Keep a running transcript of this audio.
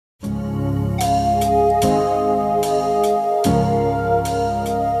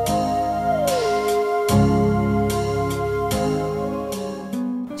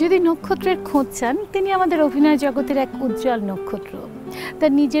নক্ষত্রের খোঁজ চান, তিনি আমাদের অভিনয় জগতের এক উজ্জ্বল নক্ষত্র।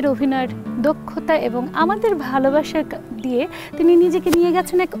 তার নিজের অভিনয়ের দক্ষতা এবং আমাদের ভালোবাসা দিয়ে তিনি নিজেকে নিয়ে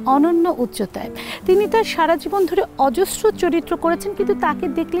গেছেন এক অনন্য উচ্চতায়। তিনি তার সারা জীবন ধরে অজস্র চরিত্র করেছেন, কিন্তু তাকে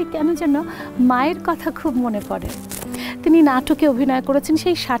দেখলে কেন যেন মায়ের কথা খুব মনে পড়ে। তিনি নাটকে অভিনয় করেছেন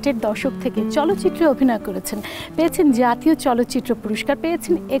সেই 60-এর দশক থেকে, চলচ্চিত্রে অভিনয় করেছেন, পেয়েছেন জাতীয় চলচ্চিত্র পুরস্কার,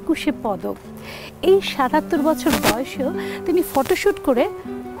 পেয়েছেন 21 পদক। এই 77 বছর বয়সেও তিনি ফটোশ্যুট করে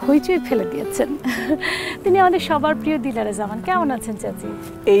হইচই ফেলে দিয়েছেন। তিনি আমাদের সবার প্রিয় দিলারা জামান। কেমন আছেন চাচি?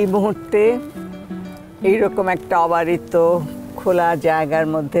 এই মুহূর্তে এইরকম একটা অবারিত খোলা জায়গার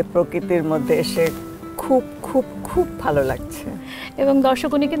মধ্যে, প্রকৃতির মধ্যে এসে খুব খুব খুব ভালো লাগছে। এবং দর্শক,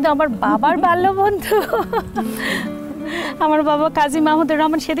 উনি কিন্তু আমার বাবার বাল্যবন্ধু। আমার বাবা কাজী মাহমুদুর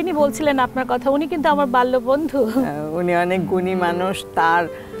রহমান সেদিনই বলছিলেন আপনার কথা, উনি কিন্তু আমার বাল্যবন্ধু। উনি অনেক গুণী মানুষ, তার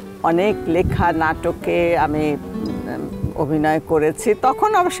অনেক লেখা নাটকে আমি অভিনয় করেছি। তখন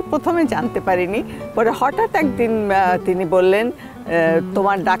অবশ্য প্রথমে জানতে পারিনি, পরে হঠাৎ একদিন তিনি বললেন,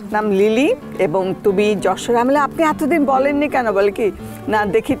 তোমার ডাকনাম লিলি এবং তুমি যশোর। আমি বললাম, আপনি এতদিন বলেননি কেন? বলে কি না,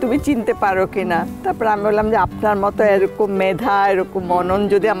 দেখি তুমি চিনতে পারো কি না। তারপর আমি বললাম যে আপনার মতো এরকম মেধা, এরকম মনন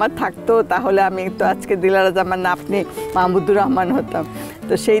যদি আমার থাকতো, তাহলে আমি তো আজকে দিলারা জামান না, আপনি মাহমুদুর রহমান হতাম।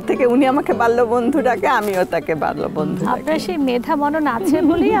 তো সেই থেকে উনি আমাকে বাল্যবন্ধু ডাকে, আমিও তাকে বাল্যবন্ধু। আপনার সেই মেধা মনন আছে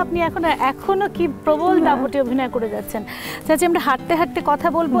বলেই আপনি এখনো কি প্রবল দাপটে অভিনয় করে যাচ্ছেন। চাচি, আমরা হাঁটতে হাঁটতে কথা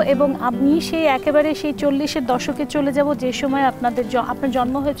বলবো এবং আপনি সেই একেবারে সেই 40-এর দশকে চলে যাব, যে সময় আপনার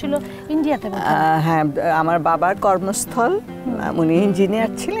জন্ম হয়েছিল ইন্ডিয়াতে। হ্যাঁ, আমার বাবার কর্মস্থল, উনি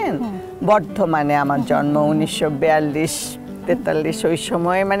ইঞ্জিনিয়ার ছিলেন। বর্ধমানে আমার জন্ম 1942-43। ওই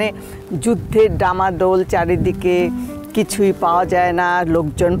সময় মানে যুদ্ধের ডামাডোল, চারিদিকে কিছুই পাওয়া যায় না,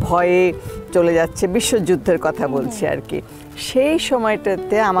 লোকজন ভয়ে চলে যাচ্ছে, বিশ্বযুদ্ধের কথা বলছি আর কি। সেই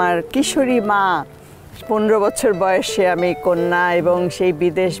সময়টাতে আমার কিশোরী মা, 15 বছর বয়সে আমি কন্যা, এবং সেই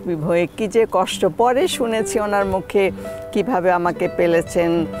বিদেশ বিভয়ে কী যে কষ্ট। পরে শুনেছি ওনার মুখে কিভাবে আমাকে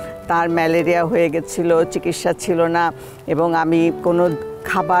পেলেছেন। তার ম্যালেরিয়া হয়ে গেছিল, চিকিৎসা ছিল না, এবং আমি কোনো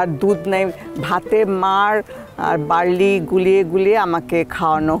খাবার, দুধ নেই, ভাতে মার আর বার্লি গুলিয়ে গুলিয়ে আমাকে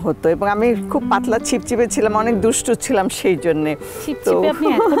খাওয়ানো হতো। এবং আমি খুব পাতলা ছিপচিপে ছিলাম, অনেক দুষ্টু ছিলাম সেই জন্যে।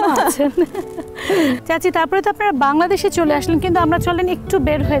 চাচি, তারপরে তো আপনারা বাংলাদেশে চলে আসলেন, কিন্তু আমরা চলেন একটু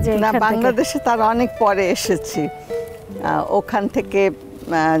বের হয়ে যাই। না, বাংলাদেশে তার অনেক পরে এসেছি। ওখান থেকে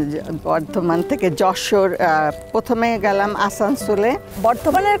বর্ধমান থেকে যশোর, প্রথমে গেলাম আসানসোলে।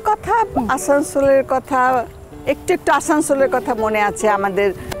 বর্ধমানের কথা, আসানসোলের কথা একটু একটু, আসানসোলের কথা মনে আছে। আমাদের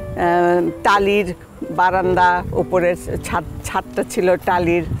টালির বারান্দা, উপরের ছাদটা ছিল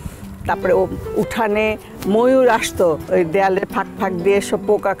টালির। তারপরে উঠানে ময়ূর আসতো ওই দেয়ালের ফাঁক ফাঁক দিয়ে সব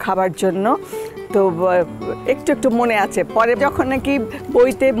পোকা খাবার জন্য। তো একটু একটু মনে আছে। পরে যখন নাকি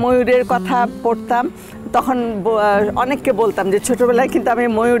বইতে ময়ূরের কথা পড়তাম, তখন অনেককে বলতাম যে ছোটোবেলায় কিন্তু আমি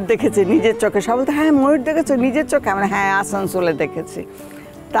ময়ূর দেখেছি নিজের চোখে। সব বলতে, হ্যাঁ ময়ূর দেখেছো নিজের চোখে? আমরা হ্যাঁ, আসানসোলে দেখেছি।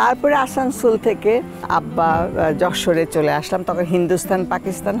 তারপরে আসানসোল থেকে আব্বা যশোরে চলে আসলাম। তখন হিন্দুস্তান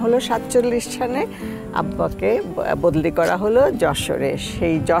পাকিস্তান হলো 47 সালে, আব্বাকে বদলি করা হলো যশোরে।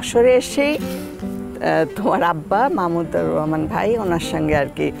 সেই যশোরে এসেই তোমার আব্বা মাহমুদুর রহমান ভাই, ওনার সঙ্গে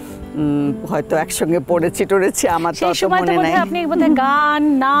আর কি হয়তো একসঙ্গে পড়েছি টড়েছি, আমার তো অত মনে নাই। আপনি বোধহয় গান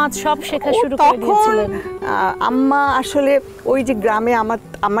নাচ সব শেখা শুরু করে দিয়েছিলেন। আম্মা আসলে ওই যে গ্রামে,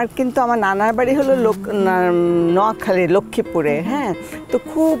 আমার কিন্তু আমার নানার বাড়ি হলো নোয়াখালী, লক্ষ্মীপুরে। হ্যাঁ, তো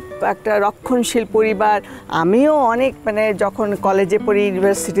খুব একটা রক্ষণশীল পরিবার। আমিও অনেক মানে যখন কলেজে পড়ি,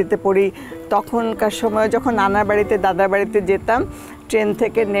 ইউনিভার্সিটিতে পড়ি, তখনকার সময় যখন নানার বাড়িতে দাদার বাড়িতে যেতাম, ট্রেন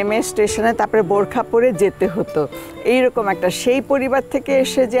থেকে নেমে স্টেশনে তারপরে বোরখা পরে যেতে হতো। এইরকম একটা, সেই পরিবার থেকে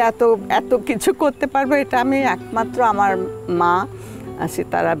এসে যে এত কিছু করতে পারবো, এটা আমি একমাত্র আমার মা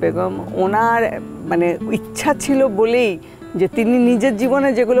সিতারা বেগম, ওনার মানে ইচ্ছা ছিল বলেই, যে তিনি নিজের জীবনে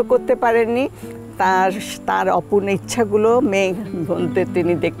যেগুলো করতে পারেননি, তার অপূর্ণ ইচ্ছাগুলো মেয়ে বলতে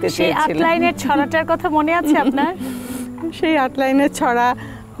তিনি দেখতে চেয়েছিলেন। সেই 8 লাইনের ছড়াটার কথা মনে আছে আপনার? সেই 8 লাইনের ছড়া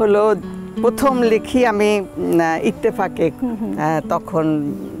হলো, প্রথম লিখি আমি ইত্তেফাকে। তখন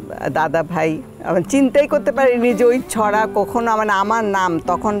দাদা ভাই, আমি চিন্তাই করতে পারিনি যে ওই ছড়া কখনো আমার নাম,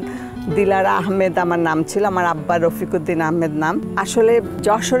 তখন দিলারা আহমেদ আমার নাম ছিল, আমার আব্বা রফিকুদ্দিন আহমেদ নাম। আসলে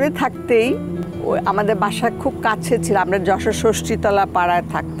যশোরে থাকতেই আমাদের বাসা খুব কাছে ছিল, আমরা যশোর ষষ্ঠীতলা পাড়ায়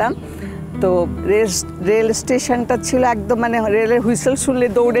থাকতাম। তো রেল স্টেশনটা ছিল একদম, মানে রেলের হুইসেল শুনলে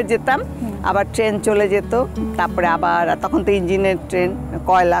দৌড়ে যেতাম, আবার ট্রেন চলে যেত। তারপরে আবার তখন তো ইঞ্জিনের ট্রেন,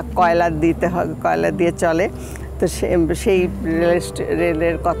 কয়লা দিতে হবে, কয়লা দিয়ে চলে। তো সেই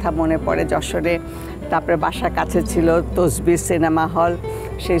রেলের কথা মনে পড়ে যশোরে। তারপরে বাসার কাছে ছিল তসবি সিনেমা হল,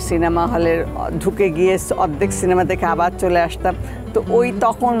 সেই সিনেমা হলের ঢুকে গিয়ে অর্ধেক সিনেমা দেখে আবার চলে আসতাম। তো ওই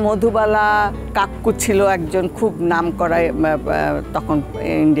তখন মধুবালা কাক্কু ছিল একজন খুব নাম করা, তখন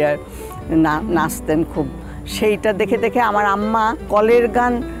ইন্ডিয়ার নাচতেন খুব। সেইটা দেখে দেখে আমার আম্মা কলের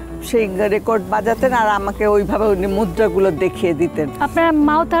গান সেই রেকর্ড বাজাতেন আর আমাকে ওইভাবে মুদ্রাগুলো দেখিয়ে দিতেন। আপনার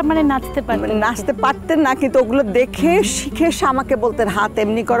মাও তার মানে নাচতে পারতেন না, কিন্তু ওগুলো দেখে শিখে আমাকে বলতেন হাত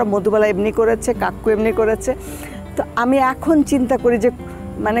এমনি করো, মধুবালা এমনি করেছে, কাক্কু এমনি করেছে। তো আমি এখন চিন্তা করি যে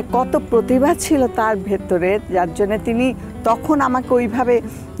মানে কত প্রতিভা ছিল তার ভেতরে, যার জন্য তিনি তখন আমাকে ওইভাবে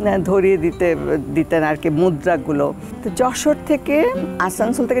ধরিয়ে দিতেন আর কি মুদ্রাগুলো। তো যশোর থেকে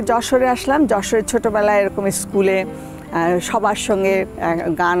আসানসোল থেকে যশোরে আসলাম। যশোরের ছোটোবেলায় এরকম স্কুলে সবার সঙ্গে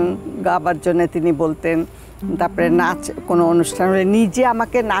গান গাবার জন্য তিনি বলতেন। তারপরে নাচ কোনো অনুষ্ঠান হলে নিজে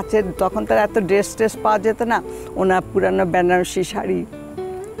আমাকে নাচের, তখন তার এত ড্রেস পাওয়া যেত না, ওনার পুরানো বেনারসি শাড়ি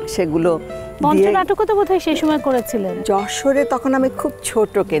সেগুলো নাটকও তো বোধহয় সেই সময় করেছিলেন যশোরে। তখন আমি খুব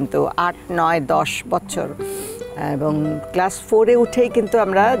ছোট, কিন্তু 8, 9, 10 বছর, এবং ক্লাস 4-এ উঠেই কিন্তু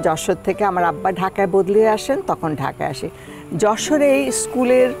আমরা যশোর থেকে, আমার আব্বা ঢাকায় বদলিয়ে আসেন, তখন ঢাকায় আসি। যশোরে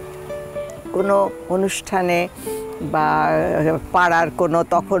স্কুলের কোনো অনুষ্ঠানে বা পাড়ার কোনো,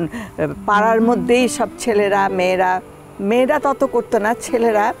 তখন পাড়ার মধ্যেই সব ছেলেরা মেয়েরা তত করতো না,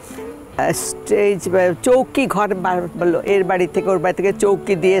 ছেলেরা স্টেজ চৌকি ঘর, এর বাড়ি থেকে ওর বাড়ি থেকে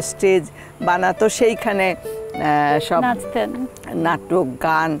চৌকি দিয়ে স্টেজ বানাতো, সেইখানে সব নাটক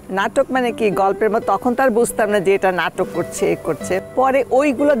গান, নাটক মানে কি গল্পের মতো, তখন তার বুঝতাম না যে এটা নাটক করছে। পরে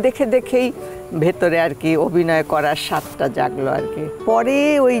ওইগুলো দেখে দেখেই ভেতরে আর কি অভিনয় করার স্বাদটা জাগলো আর কি। পরে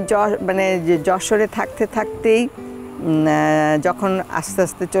ওই মানে যশোরে থাকতেই যখন আস্তে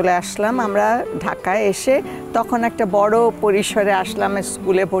আস্তে চলে আসলাম আমরা ঢাকায় এসে, তখন একটা বড় পরিসরে আসলাম,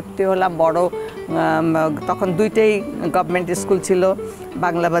 স্কুলে ভর্তি হলাম। বড় তখন দুইটাই গভর্নমেন্ট স্কুল ছিল,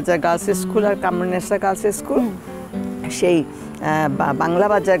 বাংলাবাজার গার্লস স্কুল আর কামরুন্নেসা গার্লস স্কুল। সেই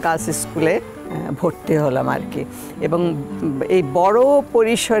বাংলাবাজার গার্লস স্কুলে ভর্তি হলাম আর কি। এবং এই বড়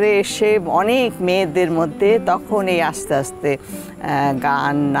পরিসরে এসে অনেক মেয়েদের মধ্যে তখন এই আস্তে আস্তে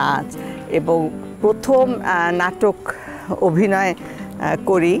গান নাচ, এবং প্রথম নাটক অভিনয়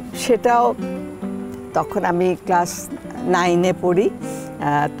করি, সেটাও তখন আমি ক্লাস 9-এ পড়ি।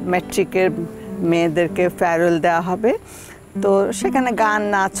 ম্যাট্রিকের মেয়েদেরকে ফেয়ারওয়েল দেওয়া হবে, তো সেখানে গান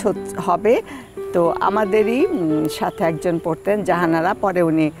নাচ হবে। তো আমাদেরই সাথে একজন পড়তেন জাহানারা, পরে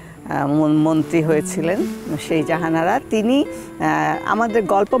উনি মন্ত্রী হয়েছিলেন, সেই জাহানারা। তিনি আমাদের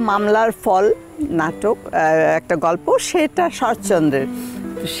গল্প মামলার ফল নাটক, একটা গল্প, সেটা শরৎচন্দ্রের,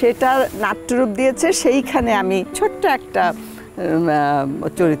 সেটার নাট্যরূপ দিয়েছে। সেইখানে আমি ছোট্ট একটা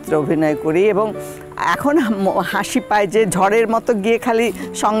চরিত্র অভিনয় করি, এবং এখন হাসি পায় যে ঝড়ের মতো গিয়ে খালি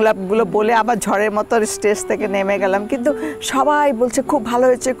সংলাপগুলো বলে আবার ঝড়ের মতো স্টেজ থেকে নেমে গেলাম, কিন্তু সবাই বলছে খুব ভালো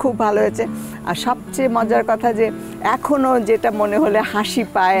হয়েছে, খুব ভালো হয়েছে। আর সবচেয়ে মজার কথা যে এখনও যেটা মনে হলে হাসি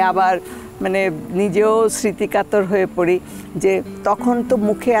পায়, আবার মানে নিজেও স্মৃতিকাতর হয়ে পড়ি যে তখন তো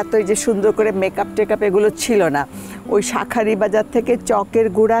মুখে এত যে সুন্দর করে মেকআপ টেকআপ এগুলো ছিল না। ওই শাঁখারি বাজার থেকে চকের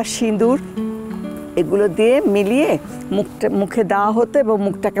গুঁড়া, সিঁদুর এগুলো দিয়ে মিলিয়ে মুখে দেওয়া হতো, এবং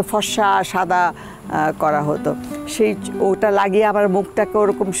মুখটাকে ফর্সা সাদা করা হতো। সেই ওটা লাগিয়ে আবার মুখটাকে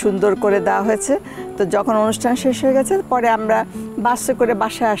ওরকম সুন্দর করে দেওয়া হয়েছে। তো যখন অনুষ্ঠান শেষ হয়ে গেছে, পরে আমরা বাসে করে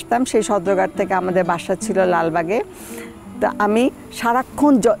বাসায় আসতাম। সেই সদরঘাট থেকে আমাদের বাসা ছিল লালবাগে। তা আমি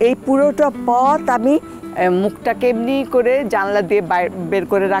সারাক্ষণ এই পুরোটা পথ আমি মুখটাকে এমনি করে জানলা দিয়ে বের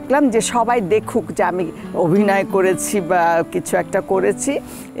করে রাখলাম, যে সবাই দেখুক যে আমি অভিনয় করেছি বা কিছু একটা করেছি,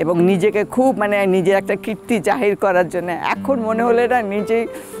 এবং নিজেকে খুব মানে নিজের একটা কীর্তি জাহির করার জন্য। এখন মনে হলে না নিজেই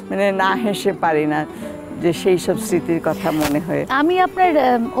মানে না হেসে পারি না, যে সেই সব স্মৃতির কথা মনে হয়। আমি আপনার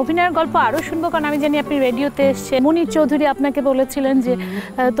অভিনয়ের গল্প আরও শুনবো, কারণ আমি জানি আপনি রেডিওতে এসে মুনির চৌধুরী আপনাকে বলেছিলেন যে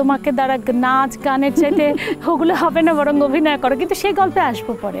তোমাকে দ্বারা নাচ গানের চাইতে ওগুলো হবে না, বরং অভিনয় করো, কিন্তু সেই গল্পে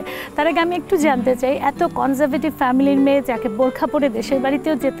আসবো পরে। তার আগে আমি একটু জানতে চাই, এত কনজারভেটিভ ফ্যামিলির মেয়ে, যাকে বোরখা পরে দেশের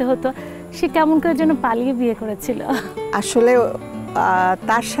বাড়িতেও যেতে হতো, সে কেমন করে যেন পালিয়ে বিয়ে করেছিল? আসলে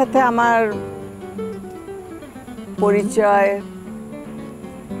তার সাথে আমার পরিচয়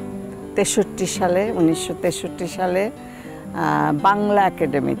 1963 সালে বাংলা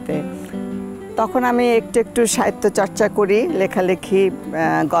একাডেমিতে। তখন আমি একটু সাহিত্য চর্চা করি, লেখালেখি,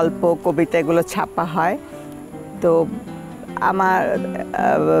 গল্প কবিতা এগুলো ছাপা হয়। তো আমার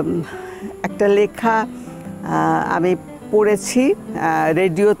একটা লেখা আমি পড়েছি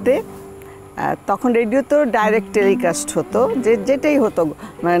রেডিওতে। তখন রেডিওতেও ডাইরেক্ট টেলিকাস্ট হতো, যেটাই হতো,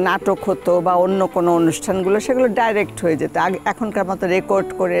 মানে নাটক হতো বা অন্য কোনো অনুষ্ঠানগুলো, সেগুলো ডাইরেক্ট হয়ে যেত। এখনকার মতো রেকর্ড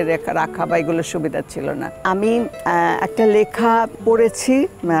করে রাখা বা এগুলো সুবিধা ছিল না। আমি একটা লেখা পড়েছি,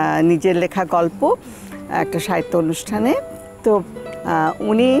 নিজের লেখা গল্প, একটা সাহিত্য অনুষ্ঠানে। তো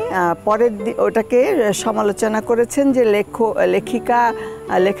উনি পরের ওটাকে সমালোচনা করেছেন যে লেখিকা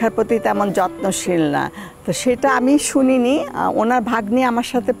লেখার প্রতি তেমন যত্নশীল না। তো সেটা আমি শুনিনি। ওনার ভাগ্নি আমার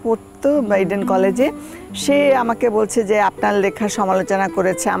সাথে পড়তো ইডেন কলেজে, সে আমাকে বলছে যে আপনার লেখার সমালোচনা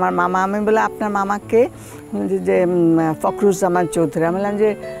করেছে আমার মামা। আমি বলে আপনার মামাকে, যে ফখরুজ্জামান চৌধুরী। আমি বললাম যে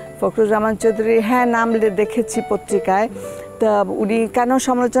ফখরুজ্জামান চৌধুরী, হ্যাঁ নাম দেখেছি পত্রিকায়। তা উনি কেন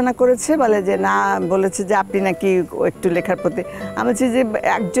সমালোচনা করেছে? বলে যে না, বলেছে যে আপনি নাকি একটু লেখার প্রতি। আমি বলছি যে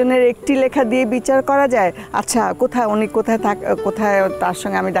একজনের একটি লেখা দিয়ে বিচার করা যায়? আচ্ছা কোথায় উনি কোথায় তার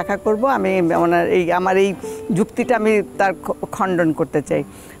সঙ্গে আমি দেখা করব? আমি ওনার আমার এই যুক্তিটা আমি তার খণ্ডন করতে চাই।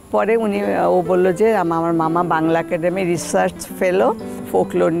 পরে ও বলল যে আমার মামা Bangla academy research fellow,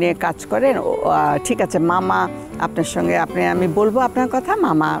 folklore নিয়ে কাজ করেন। ঠিক আছে মামা আপনার সঙ্গে আমি বলবো আপনার কথা,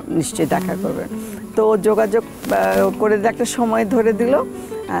 মামা নিশ্চয়ই দেখা করবেন। তো যোগাযোগ করে একটা সময় ধরে দিল,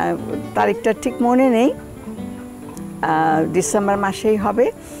 তারিখটা ঠিক মনে নেই, ডিসেম্বর মাসেই হবে।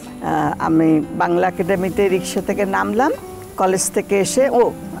 আমি বাংলা একাডেমিতে রিক্সা থেকে নামলাম, কলেজ থেকে এসে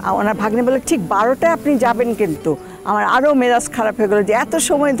ওনার ভাগ্নে বলে ঠিক 12টায় আপনি যাবেন। কিন্তু আমার আরও মেজাজ খারাপ হয়ে গেলো যে এত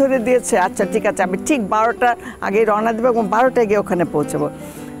সময় ধরে দিয়েছে। আচ্ছা ঠিক আছে, আমি ঠিক 12টার আগে রওনা দেবো এবং 12টায় গিয়ে ওখানে পৌঁছবো।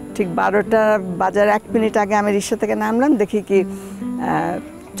 ঠিক 12টা বাজার 1 মিনিট আগে আমি রিক্সা থেকে নামলাম, দেখি কি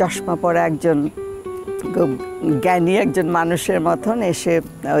চশমা পরা একজন জ্ঞানী একজন মানুষের মতন এসে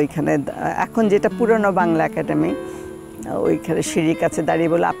ওইখানে, এখন যেটা পুরনো বাংলা একাডেমি, ওইখানে সিঁড়ির কাছে দাঁড়িয়ে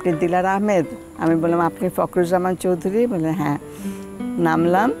বলে আপনি দিলারা আহমেদ? আমি বললাম আপনি ফখরুজ্জামান চৌধুরী? বলে হ্যাঁ।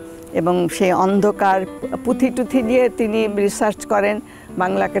 নামলাম এবং সেই অন্ধকার পুঁথি টুথি দিয়ে তিনি রিসার্চ করেন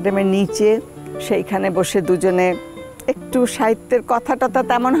বাংলা একাডেমির নিচে। সেইখানে বসে দুজনে একটু সাহিত্যের কথা টথা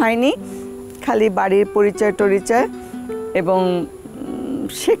তেমন হয়নি, খালি বাড়ির পরিচয় টরিচয়, এবং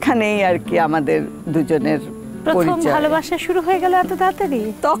সেখানেই আর কি আমাদের দুজনের পরিচয়। ভালোবাসা শুরু হয়ে গেল এত তাড়াতাড়ি?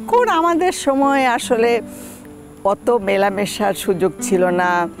 তখন আমাদের সময় আসলে অত মেলামেশার সুযোগ ছিল না,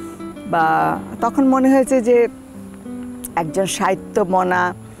 বা তখন মনে হয়েছে যে একজন সাহিত্যমনা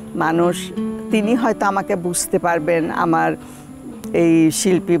মানুষ, তিনি হয়তো আমাকে বুঝতে পারবেন, আমার এই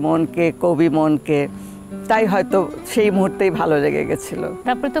শিল্পী মনকে, কবি মনকে, তাই হয়তো সেই মুহূর্তেই ভালো লেগে গেছিল।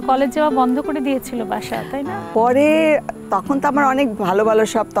 তারপরে তো কলেজ যাওয়া বন্ধ করে দিয়েছিল বাসা, তাই না? পরে তখন তো আমার অনেক ভালো ভালো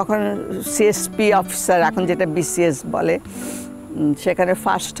সব, তখন সিএসপি অফিসার, এখন যেটা বিসিএস বলে, সেখানে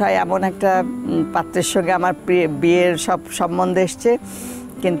ফার্স্ট হয় এমন একটা পাত্রের সঙ্গে আমার বিয়ের সব সম্বন্ধ এসছে।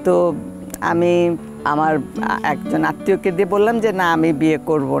 কিন্তু আমি আমার একজন আত্মীয়কে দিয়ে বললাম যে না, আমি বিয়ে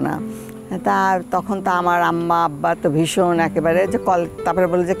করব না। তখন তো আমার আম্মা আব্বা তো ভীষণ একেবারে যে তারপরে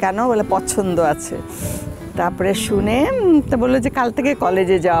বললো যে কেন? বলে পছন্দ আছে। তারপরে শুনে তো বললো যে কাল থেকে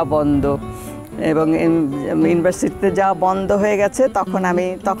কলেজে যাওয়া বন্ধ এবং ইউনিভার্সিটিতে যাওয়া বন্ধ হয়ে গেছে।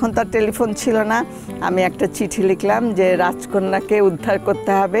 তখন তার টেলিফোন ছিল না। আমি একটা চিঠি লিখলাম যে রাজকন্যাকে উদ্ধার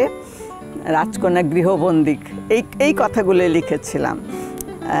করতে হবে, রাজকন্যা গৃহবন্দী, এই কথাগুলো লিখেছিলাম।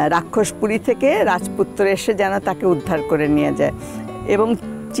 রাক্ষসপুরী থেকে রাজপুত্র এসে যেন তাকে উদ্ধার করে নিয়ে যায়। এবং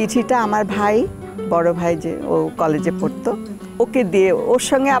চিঠিটা আমার ভাই, বড় ভাই, যে ও কলেজে পড়তো, ওকে দিয়ে, ওর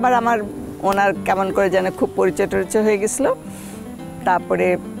সঙ্গে আবার ওনার কেমন করে যেন খুব পরিচয় টরিচয় হয়ে গেছিলো। তারপরে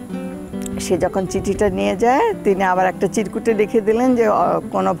সে যখন চিঠিটা নিয়ে যায়, তিনি আবার একটা চিরকুটে লিখে দিলেন যে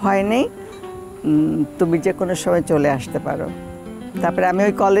কোনো ভয় নেই, তুমি যে কোনো সময় চলে আসতে পারো। তারপরে আমি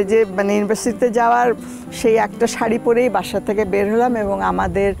ওই কলেজে ইউনিভার্সিটিতে যাওয়ার সেই একটা শাড়ি পরেই বাসা থেকে বের হলাম এবং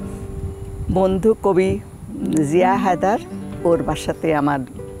আমাদের বন্ধু কবি জিয়া হায়দার, ওর বাসাতে আমার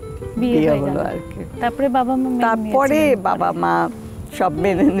বিয়ে হলো আর কি। তারপরে বাবা মা সব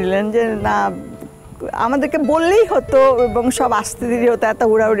মেনে নিলেন যে না, আমাদেরকে বললেই হতো এবং সব আস্তে ধীরে হতো, এত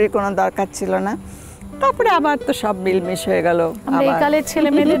হুড়াহুড়ির কোনো দরকার ছিল না। তারপরে আবার তো সব মিলমিশ হয়ে গেল। এই কালের ছেলে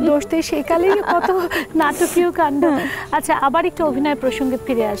মেয়েদের দোষ দিয়ে সেই কালেই কত নাটকীয় কাণ্ড। আচ্ছা, আবার একটু অভিনয় প্রসঙ্গে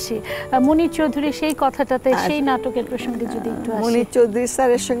ফিরে আসি। মনির চৌধুরী সেই কথাটাতে, সেই নাটকের প্রসঙ্গে যদি একটু আসি। মনির চৌধুরী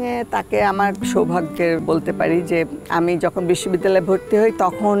স্যারের সঙ্গে তাকে আমার সৌভাগ্যের বলতে পারি যে আমি যখন বিশ্ববিদ্যালয়ে ভর্তি হই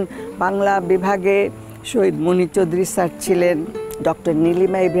তখন বাংলা বিভাগে শহীদ মনির চৌধুরী স্যার ছিলেন, ডক্টর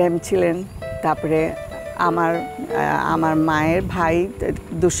নীলিমা ইব্রাহিম ছিলেন, তারপরে আমার মায়ের ভাই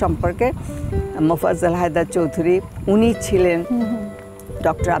দুঃসম্পর্কে মোফাজ্জল হায়দার চৌধুরী, উনি ছিলেন,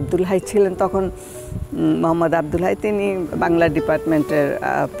 ডক্টর আব্দুল হাই ছিলেন, তখন মোহাম্মদ আব্দুল হাই, তিনি বাংলা ডিপার্টমেন্টের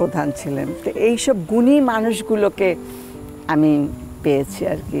প্রধান ছিলেন। তো এইসব গুণী মানুষগুলোকে আমি পেয়েছি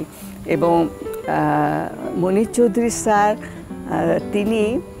আর কি। এবং মনির চৌধুরী স্যার, তিনি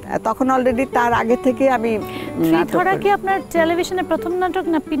তখন অলরেডি, তার আগে থেকে আমি কি আপনার টেলিভিশনে প্রথম নাটক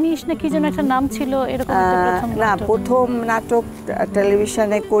না পিনিশ না কি যেন একটা নাম ছিল এরকম? না, প্রথম নাটক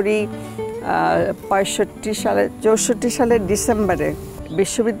টেলিভিশনে করি 64 সালের ডিসেম্বরে।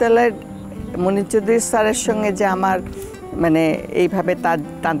 বিশ্ববিদ্যালয়ের মনির চৌধুরী স্যারের সঙ্গে যে আমার এইভাবে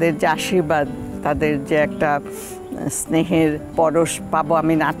তাদের যে আশীর্বাদ, তাদের যে একটা স্নেহের পরশ পাবো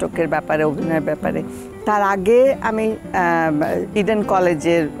আমি নাটকের ব্যাপারে, অভিনয়ের ব্যাপারে। তার আগে আমি ইডেন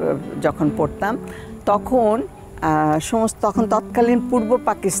কলেজের যখন পড়তাম তখন তখন তৎকালীন পূর্ব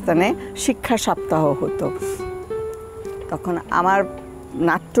পাকিস্তানে শিক্ষা সপ্তাহ হতো। তখন আমার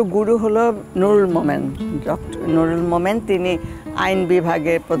নাট্যগুরু হলো নুরুল মোমেন, ডক্টর নুরুল মোমেন। তিনি আইন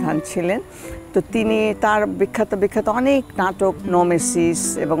বিভাগের প্রধান ছিলেন। তো তিনি তার বিখ্যাত অনেক নাটক, নোমেসিস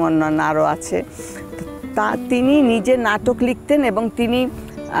এবং অন্যান্য আরও আছে। তিনি নিজে নাটক লিখতেন এবং তিনি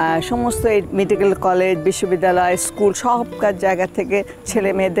সমস্ত মেডিকেল কলেজ, বিশ্ববিদ্যালয়, স্কুল সব জায়গা থেকে ছেলে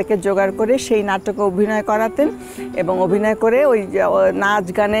মেয়েদেরকে জোগাড় করে সেই নাটকে অভিনয় করাতেন এবং অভিনয় করে ওই নাচ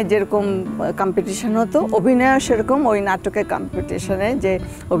গানে যেরকম কম্পিটিশন হতো, অভিনয় সেরকম ওই নাটকের কম্পিটিশনে যে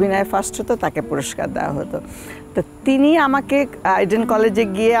অভিনয় ফার্স্ট হতো তাকে পুরস্কার দেওয়া হতো। তো তিনি আমাকে ইডেন কলেজে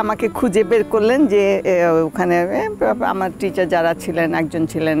গিয়ে আমাকে খুঁজে বের করলেন যে ওখানে আমার টিচার যারা ছিলেন, একজন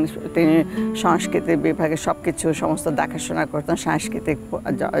ছিলেন তিনি সংস্কৃতি বিভাগে সব কিছু সমস্ত দেখাশোনা করতেন, সাংস্কৃতিক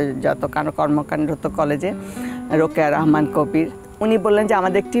যত কর্মকাণ্ড হতো কলেজে, রহমান কবির। উনি বললেন যে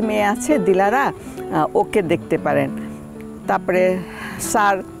আমাদের একটি মেয়ে আছে দিলারা, ওকে দেখতে পারেন। তারপরে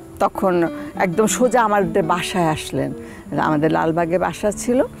স্যার তখন একদম সোজা আমাদের বাসায় আসলেন, আমাদের লালবাগে বাসা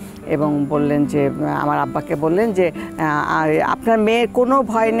ছিল, এবং বললেন যে আমার আব্বাকে বললেন যে আপনার মেয়ের কোনো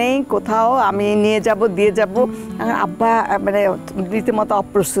ভয় নেই, কোথাও আমি নিয়ে যাব, দিয়ে যাব। আব্বা মানে রীতিমতো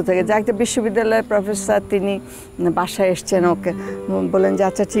অপ্রস্তুত হয়ে গেছে। একটা বিশ্ববিদ্যালয়ের প্রফেসর, তিনি বাসায় এসছেন, ওকে বললেন যে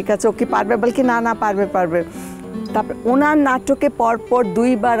আচ্ছা ঠিক আছে, ও কি পারবে? বল কি না পারবে। তারপর ওনার নাটকে পরপর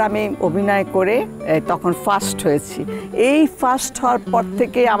 2 বার আমি অভিনয় করে তখন ফার্স্ট হয়েছি। এই ফার্স্ট হওয়ার পর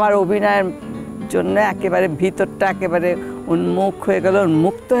থেকে আমার অভিনয়ের জন্য একেবারে ভিতরটা একেবারে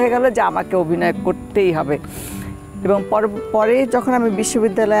উন্মুক্ত হয়ে গেল যে আমাকে অভিনয় করতেই হবে। এবং পরে যখন আমি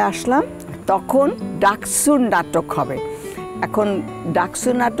বিশ্ববিদ্যালয়ে আসলাম তখন ডাকসুর নাটক হবে। এখন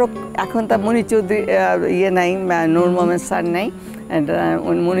ডাকসুর নাটক এখন তা মনি চৌধুরী নাই, নূর মোহাম্মদ স্যার নেই।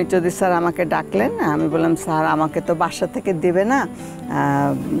 মনি চৌধুরী স্যার আমাকে ডাকলেন। আমি বললাম স্যার আমাকে তো বাসা থেকে দেবে না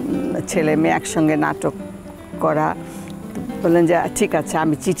ছেলে মেয়ে একসঙ্গে নাটক করা। বললেন যে ঠিক আছে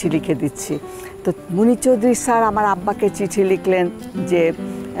আমি চিঠি লিখে দিচ্ছি। তো মনি চৌধুরী স্যার আমার আব্বাকে চিঠি লিখলেন যে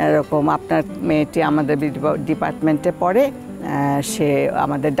এরকম আপনার মেয়েটি আমাদের ডিপার্টমেন্টে পড়ে, সে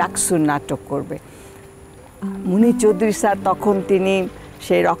আমাদের ডাকসুর নাটক করবে। মনি চৌধুরী স্যার তখন তিনি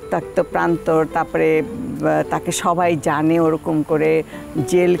সেই রক্তাক্ত প্রান্তর, তারপরে তাকে সবাই জানে ওরকম করে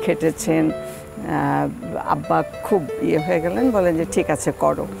জেল খেটেছেন। আব্বা খুব হয়ে গেলেন, বলেন যে ঠিক আছে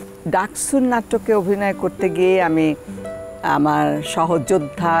করো। ডাকসুর নাটকে অভিনয় করতে গিয়ে আমি আমার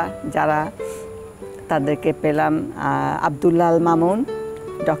সহযোদ্ধা যারা তাদেরকে পেলাম, আব্দুল্লাহ মামুন,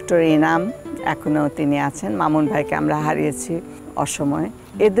 ডক্টর ইনাম, এখনও তিনি আছেন, মামুন ভাইকে আমরা হারিয়েছি অসময়ে।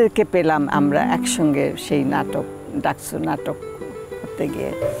 এদেরকে পেলাম আমরা একসঙ্গে সেই ডাকসুর নাটক করতে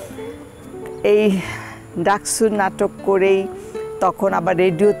গিয়ে। এই ডাকসুর নাটক করেই তখন আবার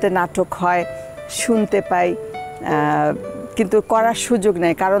রেডিওতে নাটক হয়, শুনতে পাই, কিন্তু করার সুযোগ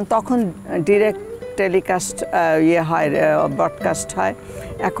নেই, কারণ তখন ডিরেক্ট টেলিকাস্ট হয়, ব্রডকাস্ট হয়।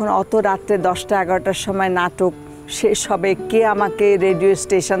 এখন অত রাত্রে 10টা-11টার সময় নাটক শেষ হবে, কে আমাকে রেডিও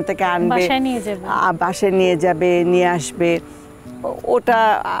স্টেশন থেকে আনবে, বাসায় নিয়ে যাবে, নিয়ে আসবে, ওটা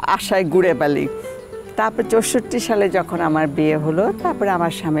আশায় ঘুরে বালি। তারপর 64 সালে যখন আমার বিয়ে হলো, তারপরে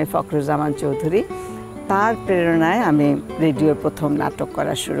আমার স্বামী ফখরুজ্জামান চৌধুরী, তার প্রেরণায় আমি রেডিওর প্রথম নাটক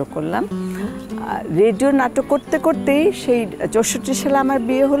করা শুরু করলাম। রেডিও নাটক করতে করতেই সেই 64 সালে আমার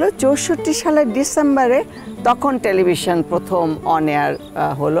বিয়ে হলো। 64 সালের ডিসেম্বরে তখন টেলিভিশন প্রথম অন এয়ার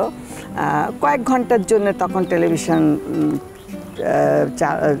হলো, কয়েক ঘন্টার জন্য তখন টেলিভিশন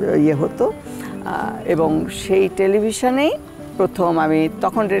হতো, এবং সেই টেলিভিশনেই প্রথম আমি,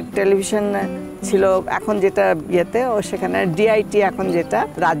 তখন টেলিভিশন ছিল এখন যেটা ও সেখানে ডিআইটি, এখন যেটা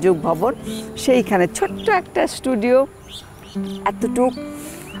রাজুক ভবন, সেইখানে ছোট্ট একটা স্টুডিও, এতটুক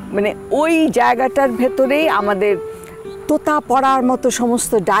মানে ওই জায়গাটার ভেতরেই আমাদের তোতা পড়ার মতো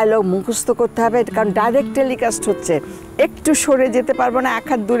সমস্ত ডায়লগ মুখস্থ করতে হবে, কারণ ডাইরেক্ট টেলিকাস্ট হচ্ছে, একটু সরে যেতে পারবো না, 1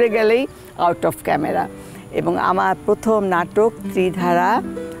 হাত দূরে গেলেই আউট অফ ক্যামেরা। এবং আমার প্রথম নাটক ত্রিধারা,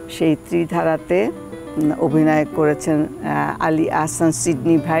 সেই ত্রিধারাতে অভিনয় করেছেন আলী আহসান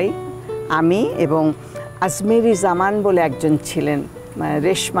সিডনি ভাই, আমি এবং আজমেরি জামান বলে একজন ছিলেন,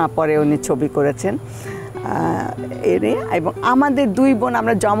 রেশমা, পরে উনি ছবি করেছেন এবং আমাদের 2 বোন,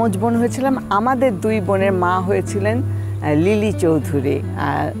 আমরা যমজ বোন হয়েছিলাম, আমাদের 2 বোনের মা হয়েছিলেন লিলি চৌধুরী,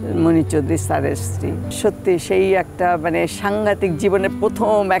 মনি চৌধুরী স্যারের স্ত্রী। সত্যি সেই একটা মানে সাংঘাতিক জীবনের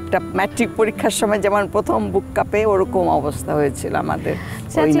প্রথম একটা ম্যাট্রিক পরীক্ষার সময় যেমন প্রথম বুক কাপে, ওরকম অবস্থা হয়েছিল আমাদের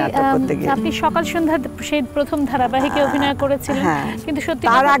ওই নাটক করতে গিয়ে। আপনি সকাল সন্ধ্যা সেই প্রথম ধারাবাহিকে অভিনয় করেছিলেন, কিন্তু সত্যি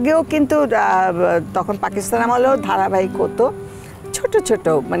তার আগেও কিন্তু তখন পাকিস্তান আমলেও ধারাবাহিক হতো, ছোট ছোট,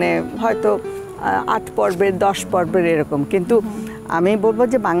 মানে হয়তো 8 পর্বের 10 পর্বের এরকম। কিন্তু আমি বলবো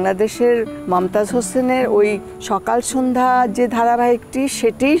যে বাংলাদেশের মমতাজ হোসেনের ওই সকাল সন্ধ্যা যে ধারাবাহিকটি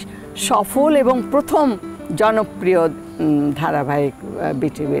সেটি সফল এবং প্রথম জনপ্রিয় ধারাবাহিক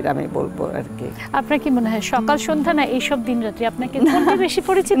বিটিভির আমি বলবো আর কি। আপনার কি মনে হয় সকাল সন্ধ্যা না এইসব দিন রাত্রি আপনাকে কোনটা বেশি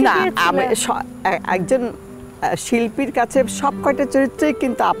পরিচিত দিয়েছিল? না, একজন শিল্পীর কাছে সব কয়টা চরিত্রই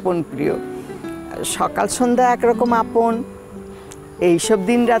কিন্তু আপন প্রিয়। সকাল সন্ধ্যা একরকম আপন, এইসব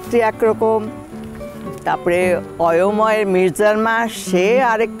দিন রাত্রি একরকম, তারপরে অয়ময়ের মির্জার মা সে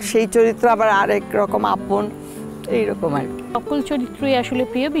আরেক, সেই চরিত্র আবার আরেক রকম আপন, এইরকম আর কি। সকল চরিত্রই আসলে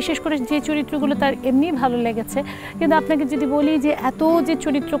প্রিয়, বিশেষ করে যে চরিত্রগুলো তার এমনি ভালো লেগেছে। কিন্তু আপনাকে যদি বলি যে এত যে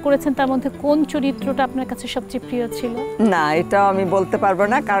চরিত্র করেছেন তার মধ্যে কোন চরিত্রটা আপনার কাছে সবচেয়ে প্রিয় ছিল? না, এটাও আমি বলতে পারবো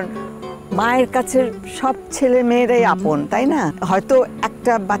না, কারণ মায়ের কাছে সব ছেলে মেয়েরাই আপন, তাই না? হয়তো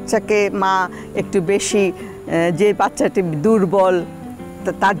একটা বাচ্চাকে মা একটু বেশি, যে বাচ্চাটি দুর্বল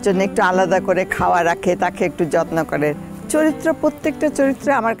তার জন্য একটু আলাদা করে খাওয়া রাখে, তাকে একটু যত্ন করে। চরিত্র, প্রত্যেকটা চরিত্র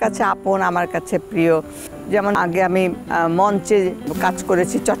আমার কাছে আপন, আমার কাছে প্রিয়। যেমন আগে আমি মঞ্চে কাজ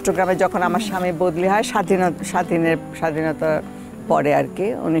করেছি চট্টগ্রামে, যখন আমার স্বামী বদলি হয় স্বাধীনতার পরে আর কি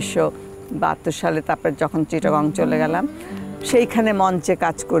 1972 সালে, তারপরে যখন চিটাগং চলে গেলাম, সেইখানে মঞ্চে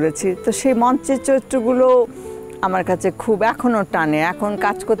কাজ করেছি। তো সেই মঞ্চের চরিত্রগুলো আমার কাছে খুব এখনও টানে। এখন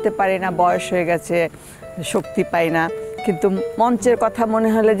কাজ করতে পারি না, বয়স হয়ে গেছে, শক্তি পাই না, কিন্তু মঞ্চের কথা মনে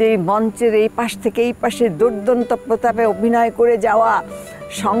হলে যে এই মঞ্চের এই পাশ থেকে এই পাশে দুর্দান্ত প্রতাপে অভিনয় করে যাওয়া,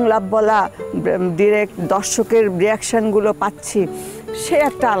 সংলাপ বলা, ডিরেক্ট দর্শকের রিয়াকশানগুলো পাচ্ছি, সে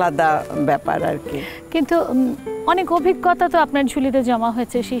একটা আলাদা ব্যাপার আর কি। কিন্তু অনেক অভিজ্ঞতা তো আপনার ঝুলিতে জমা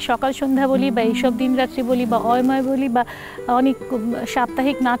হয়েছে, সেই সকাল সন্ধ্যা বলি বা এইসব দিন রাত্রি বলি বা অয়ময় বলি বা অনেক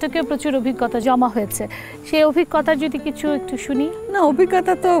সাপ্তাহিক নাটকেও প্রচুর অভিজ্ঞতা জমা হয়েছে। সেই অভিজ্ঞতার যদি কিছু একটু শুনি। না,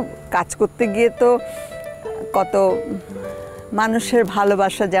 অভিজ্ঞতা তো কাজ করতে গিয়ে তো কত মানুষের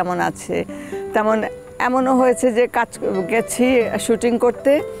ভালোবাসা যেমন আছে, তেমন এমনও হয়েছে যে কাজ গেছি শুটিং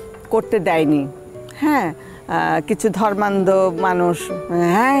করতে দেয়নি। হ্যাঁ, কিছু ধর্মান্ধ মানুষ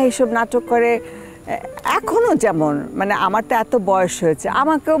হ্যাঁ এইসব নাটক করে এখনও, যেমন মানে আমার তো এত বয়স হয়েছে,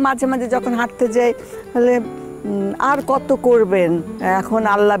 আমাকেও মাঝে মাঝে যখন হাঁটতে যাই বলে আর কত করবেন, এখন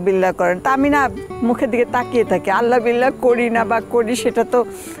আল্লাহ বিল্লাহ করেন। তা আমি না মুখের দিকে তাকিয়ে থাকি, আল্লাহ বিল্লাহ করি না বা করি সেটা তো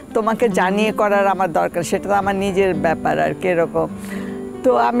তোমাকে জানিয়ে করার আমার দরকার, সেটা তো আমার নিজের ব্যাপার আর কি এরকম।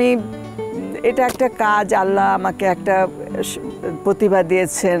 তো আমি, এটা একটা কাজ, আল্লাহ আমাকে একটা প্রতিভা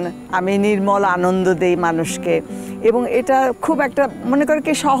দিয়েছেন, আমি নির্মল আনন্দ দেই মানুষকে, এবং এটা খুব একটা মনে করে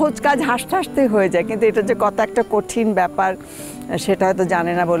কি সহজ কাজ, হাসতে হাসতে হয়ে যায়, কিন্তু এটা যে কত একটা কঠিন ব্যাপার সেটা হয়তো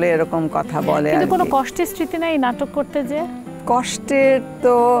জানে না বলে এরকম কথা বলে। কিন্তু কোনো কষ্টের স্মৃতি নাই নাটক করতে? যে কষ্টের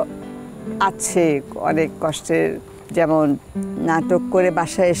তো আছে, অনেক কষ্টের। যেমন নাটক করে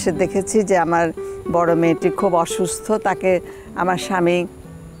বাসায় এসে দেখেছি যে আমার বড় মেয়েটি খুব অসুস্থ, তাকে আমার স্বামী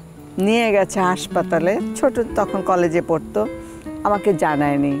নিয়ে গেছে হাসপাতালে, ছোট তখন কলেজে পড়তো, আমাকে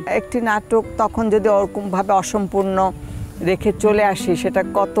জানায়নি। একটি নাটক তখন যদি ওরকমভাবে অসম্পূর্ণ রেখে চলে আসি, সেটা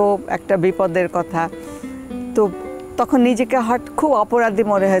কত একটা বিপদের কথা। তো তখন নিজেকে খুব অপরাধী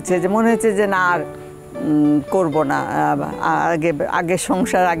মনে হয়েছে যে না আর করবো না, আগে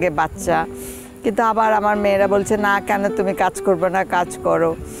সংসার, আগে বাচ্চা। কিন্তু আবার আমার মেয়েরা বলছে না কেন তুমি কাজ করবে না, কাজ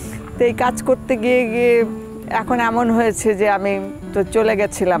করো। তো এই কাজ করতে গিয়ে এখন এমন হয়েছে যে আমি তো চলে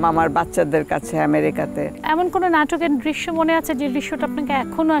গেছিলাম আমার বাচ্চাদের কাছে আমেরিকাতে। এমন কোনো নাটকের দৃশ্য মনে আছে যে দৃশ্যটা আপনাকে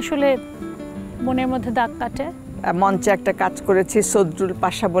এখনো আসলে মনের মধ্যে দাগ কাটে? মঞ্চে একটা কাজ করেছি, সদরুল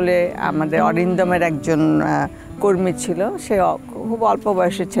পাশা বলে আমাদের অরিন্দমের একজন কর্মী ছিল, সে খুব অল্প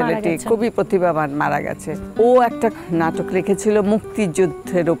বয়সের ছেলেটি, খুবই প্রতিভাবান, মারা গেছে। ও একটা নাটক লিখেছিল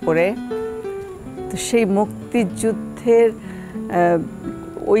মুক্তিযুদ্ধের উপরে। তো সেই মুক্তিযুদ্ধের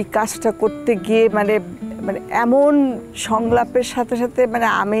ওই কাজটা করতে গিয়ে মানে এমন সংলাপের সাথে সাথে মানে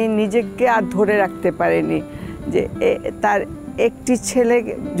আমি নিজেকে আর ধরে রাখতে পারিনি যে তার একটি ছেলে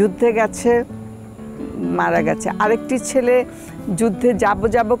যুদ্ধে গেছে, মারা গেছে, আরেকটি ছেলে যুদ্ধে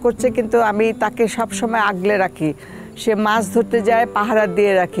যাব করছে, কিন্তু আমি তাকে সবসময় আগলে রাখি। সে মাছ ধরতে যায়, পাহারা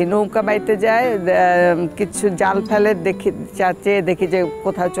দিয়ে রাখি, নৌকা বাইতে যায়, কিছু জাল ফেলে, চেয়ে দেখি যে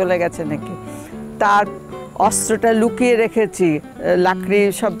কোথাও চলে গেছে নাকি। তার অস্ত্রটা লুকিয়ে রেখেছি, লাকড়ি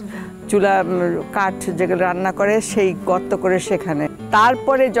সব চুলা কাঠ যেগুলো রান্না করে সেই গর্ত করে সেখানে।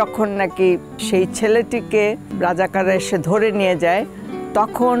 তারপরে যখন নাকি সেই ছেলেটিকে রাজাকাররা এসে ধরে নিয়ে যায়,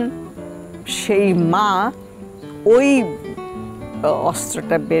 তখন সেই মা ওই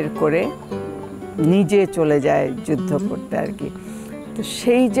অস্ত্রটা বের করে নিজে চলে যায় যুদ্ধ করতে আর কি। তো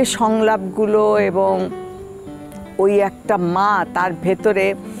সেই যে সংলাপগুলো এবং ওই একটা মা, তার ভেতরে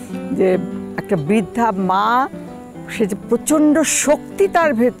যে একটা বৃদ্ধা মা, সে যে প্রচণ্ড শক্তি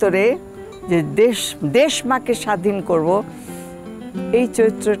তার ভেতরে, যে দেশ মাকে স্বাধীন করব, এই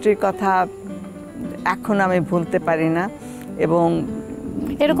চরিত্রটির কথা এখন আমি ভুলতে পারি না। এবং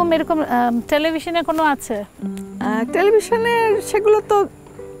এরকম টেলিভিশনে কোনো আছে? টেলিভিশনে সেগুলো তো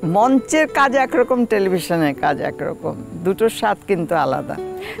মঞ্চের কাজ একরকম, টেলিভিশনের কাজ একরকম, দুটোর স্বাদ কিন্তু আলাদা।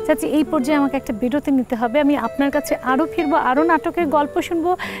 চাচি, এই পর্যায়ে আমাকে একটা বিরতি নিতে হবে। আমি আপনার কাছে আরও ফিরবো, আরও নাটকের গল্প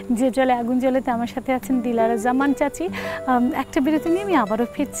শুনবো। যে জলে আগুন জ্বলেতে আমার সাথে আছেন দিলারা জামান চাচি। একটা বিরতি নিয়ে আমি আবারও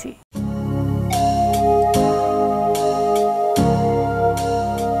ফিরছি।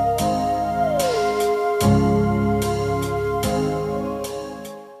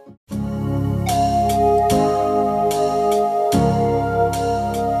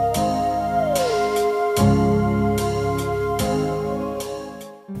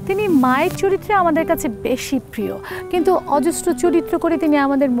 মায়ের চরিত্রে আমাদের কাছে বেশি প্রিয়, কিন্তু অজস্র চরিত্র করে তিনি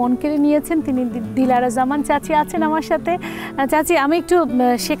আমাদের মন কেড়ে নিয়েছেন। তিনি দিলারা জামান চাচি আছেন আমার সাথে। চাচি, আমি একটু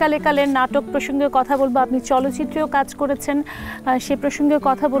সেকালে কালের নাটক প্রসঙ্গে কথা বলবো। আপনি চলচ্চিত্রেও কাজ করেছেন, সে প্রসঙ্গে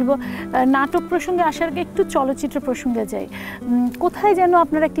কথা বলবো। নাটক প্রসঙ্গে আসার আগে একটু চলচ্চিত্র প্রসঙ্গে যাই। কোথায় যেন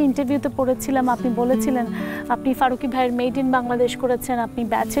আপনার একটা ইন্টারভিউতে পড়েছিলাম, আপনি বলেছিলেন আপনি ফারুকী ভাইয়ের মেড ইন বাংলাদেশ করেছেন, আপনি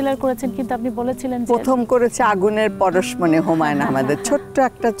ব্যাচেলার করেছেন, কিন্তু আপনি বলেছিলেন প্রথম করেছে আগুনের পরশমণে হুমায়ুন আহমেদের ছোট্ট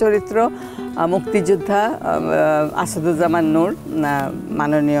একটা চরিত্র, মুক্তিযোদ্ধা আসাদুজ্জামান নূর,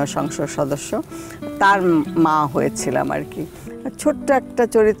 মাননীয় সংসদ সদস্য, তার মা হয়েছিলাম আর কি। ছোট্ট একটা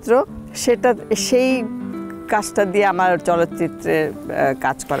চরিত্র, সেটা সেই কাজটা দিয়ে আমার চলচ্চিত্রে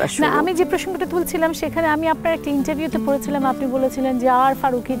কাজ করা শুরু। আমি যে প্রসঙ্গটা তুলছিলাম সেখানে আমি আপনার একটা ইন্টারভিউতে পড়েছিলাম, আপনি বলেছিলেন যে আর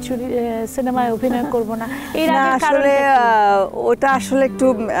ফারুকীর সিনেমায় অভিনয় করব না। এর আসলে ওটা আসলে একটু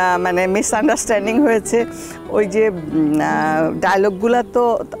মানে মিসআন্ডারস্ট্যান্ডিং হয়েছে। ওই যে ডায়লগগুলো তো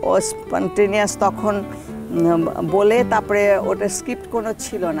স্পন্টেনিয়াস তখন বলে, তারপরে ওটা স্ক্রিপ্ট কোনো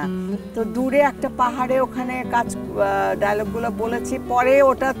ছিল না। তো দূরে একটা পাহাড়ে ওখানে কাজ ডায়লগগুলো বলেছি, পরে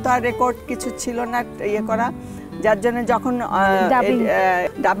ওটা তো আর রেকর্ড কিছু ছিল না ইয়ে করা, যার জন্য যখন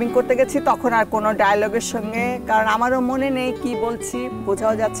ডাবিং করতে গেছি তখন আর কোনো ডায়লগের সঙ্গে, কারণ আমারও মনে নেই কি বলছি,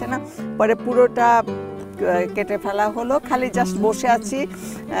 বোঝাও যাচ্ছে না। পরে পুরোটা কেটে ফেলা হলো, খালি জাস্ট বসে আছি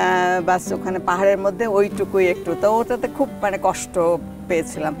বাস ওখানে পাহাড়ের মধ্যে, ওইটুকুই একটু। তো ওটাতে খুব মানে কষ্ট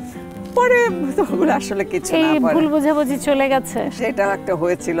পেয়েছিলাম। পরে ওগুলো আসলে কিছু না, ভুল বোঝাবুঝি চলে গেছে, সেটা একটা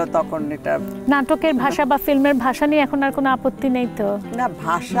হয়েছিল তখন। এটা নাটকের ভাষা বা ফিল্মের ভাষা নিয়ে এখন আর কোনো আপত্তি নেই তো? না,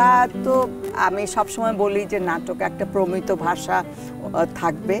 ভাষা তো আমি সবসময় বলি যে নাটক একটা প্রমিত ভাষা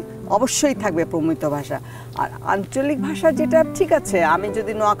থাকবে, অবশ্যই থাকবে প্রমিত ভাষা। আর আঞ্চলিক ভাষা যেটা ঠিক আছে, আমি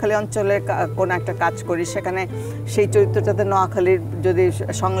যদি নোয়াখালী অঞ্চলে কোনো একটা কাজ করি, সেখানে সেই চরিত্রটাতে নোয়াখালীর যদি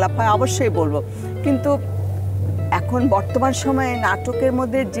সংলাপ হয় অবশ্যই বলবো। কিন্তু এখন বর্তমান সময়ে নাটকের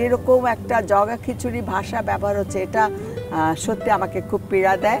মধ্যে যেরকম একটা জগা খিচুড়ি ভাষা ব্যবহার হচ্ছে, এটা সত্যি আমাকে খুব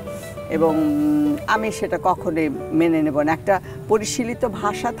পীড়া দেয় এবং আমি সেটা কখনোই মেনে নেব না। একটা পরিশীলিত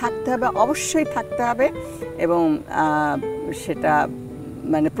ভাষা থাকতে হবে, অবশ্যই থাকতে হবে, এবং সেটা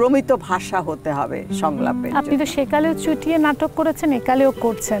মানে প্রমিত ভাষা হতে হবে সংলাপে। আপনি তো সেকালেও চুটিয়ে নাটক করেছেন, একালেও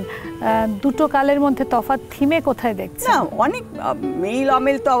করছেন, দুটো কালের মধ্যে তফাৎ থিমে কোথায় দেখছেন? না, অনেক মিল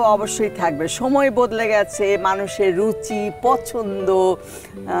অমিল তো অবশ্যই থাকবে। সময় বদলে গেছে, মানুষের রুচি, পছন্দ,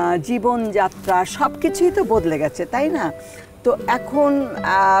 জীবনযাত্রা সব কিছুই তো বদলে গেছে, তাই না? তো এখন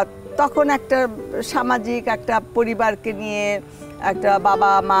তখন একটা সামাজিক একটা পরিবারকে নিয়ে, একটা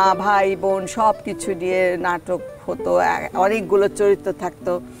বাবা মা ভাই বোন সব কিছু নিয়ে নাটক হতো, অনেকগুলো চরিত্র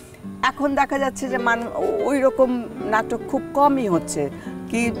থাকতো। এখন দেখা যাচ্ছে যে ওই রকম নাটক খুব কমই হচ্ছে,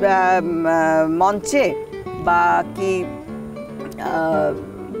 কি মঞ্চে বা কি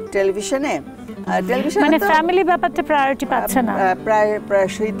টেলিভিশনে। মানে ফ্যামিলি ব্যাপারটা প্রায়োরিটি পাচ্ছে না,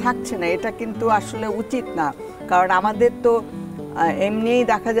 প্রায়শই থাকছে না। এটা কিন্তু আসলে উচিত না, কারণ আমাদের তো এমনিই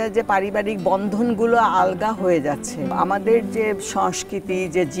দেখা যায় যে পারিবারিক বন্ধনগুলো আলগা হয়ে যাচ্ছে। আমাদের যে সংস্কৃতি,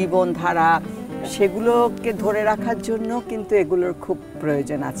 যে জীবনধারা, সেগুলোকে ধরে রাখার জন্য কিন্তু এগুলোর খুব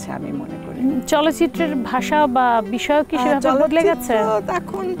প্রয়োজন আছে আমি মনে করি। চলচ্চিত্রের ভাষা বা বিষয় কি সেভাবে বদলে গেছে?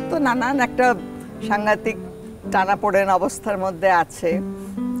 এখন তো নানান একটা সাংঘাতিক টানাপোড়েন অবস্থার মধ্যে আছে।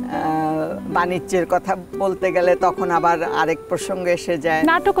 বাণিজ্যের কথা বলতে গেলে তখন আবার আরেক প্রসঙ্গে এসে যায়।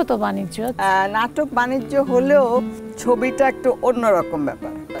 নাটকও তো বাণিজ্য, নাটক বাণিজ্য হলেও ছবিটা একটু অন্যরকম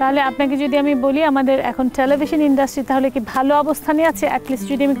ব্যাপার। তাহলে আপনাকে যদি আমি বলি আমাদের এখন টেলিভিশন ইন্ডাস্ট্রি তাহলে কি ভালো অবস্থানে আছে? অ্যাটলিস্ট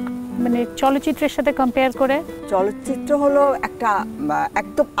যদি আমি মানে চলচ্চিত্রের সাথে কম্পেয়ার করে। চলচ্চিত্র হলো একটা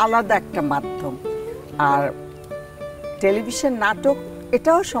একদম আলাদা একটা মাধ্যম, আর টেলিভিশন নাটক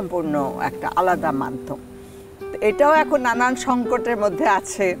এটাও সম্পূর্ণ একটা আলাদা মাধ্যম। এটাও এখন নানান সংকটের মধ্যে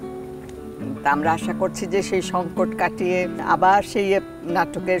আছে। তা আমরা আশা করছি যে সেই সংকট কাটিয়ে আবার সেই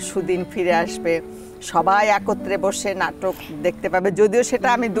নাটকের সুদিন ফিরে আসবে, সবাই একত্রে বসে নাটক দেখতে পাবে। যদিও সেটা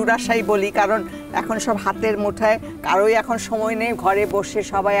আমি দুরাশাই বলি, কারণ এখন সব হাতের মুঠায়, কারোই এখন সময় নেই ঘরে বসে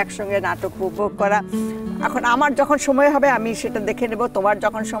সবাই একসঙ্গে নাটক উপভোগ করা। এখন আমার যখন সময় হবে আমি সেটা দেখে নেব, তোমার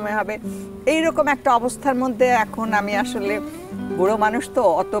যখন সময় হবে, এইরকম একটা অবস্থার মধ্যে এখন আমি আসলে বুড়ো মানুষ তো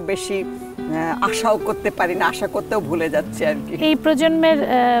অত বেশি আশাও করতে পারি না, আশা করতেও ভুলে যাচ্ছে আর কি। এই প্রজন্মের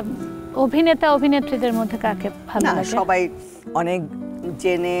অভিনেতা অভিনেত্রীদের মধ্যে কাকে ভালো লাগে? সবাই অনেক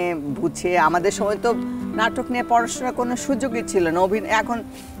জেনে বুঝে, আমাদের সময় তো নাটক নিয়ে পড়াশোনার কোনো সুযোগই ছিল না। এখন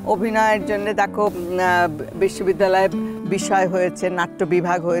অভিনয়ের জন্য দেখো বিশ্ববিদ্যালয়ে বিষয় হয়েছে, নাট্য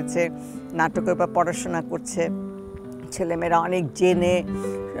বিভাগ হয়েছে, নাটকের উপর পড়াশোনা করছে ছেলেমেয়েরা, অনেক জেনে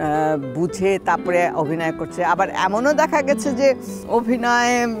বুঝে তারপরে অভিনয় করছে। আবার এমনও দেখা গেছে যে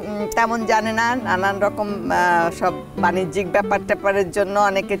অভিনয় তেমন জানে না, নানান রকম সব বাণিজ্যিক ব্যাপার ট্যাপারের জন্য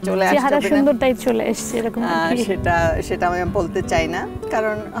অনেকে চলে আসছে, সুন্দরটাই চলে এসছে এরকম। সেটা আমি বলতে চাই না,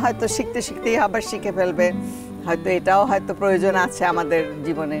 কারণ হয়তো শিখতে শিখতেই আবার শিখে ফেলবে, হয়তো এটাও হয়তো প্রয়োজন আছে আমাদের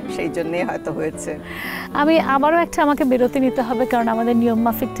জীবনে, সেই জন্যই হয়তো হয়েছে। আমি আবারও আমাকে বিরতি নিতে হবে, কারণ আমাদের নিয়ম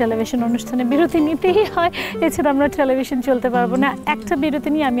মাফিক টেলিভিশন অনুষ্ঠানে বিরতি নিতেই হয়, এছাড়া আমরা টেলিভিশন চলতে পারবো না। একটা বিরতি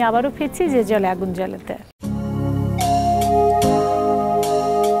নিয়ে আমি আবারও ফিরছি যে জলে আগুন জ্বলেতে।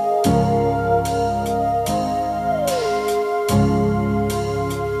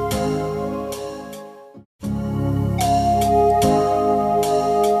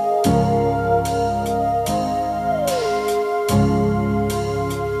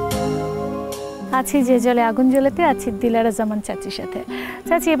 আছি যে জলে আগুন জ্বলেতে, আছি দিলারা জামান চাচির সাথে।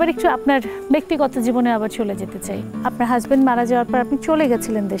 চাচি, এবার একটু আপনার ব্যক্তিগত জীবনে আবার চলে যেতে চাই। আপনার হাজবেন্ড মারা যাওয়ার পর আপনি চলে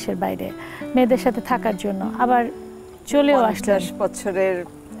গেছিলেন দেশের বাইরে মেয়েদের সাথে থাকার জন্য, আবার চলেও আসলেন। 50 বছরের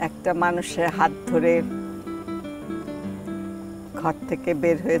একটা মানুষের হাত ধরে ঘর থেকে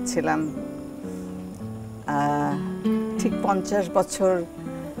বের হয়েছিলাম, ঠিক 50 বছর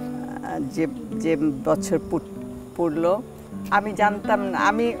যে বছর পড়লো আমি জানতাম না।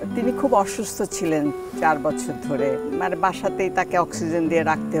 তিনি খুব অসুস্থ ছিলেন 4 বছর ধরে, মানে বাসাতেই তাকে অক্সিজেন দিয়ে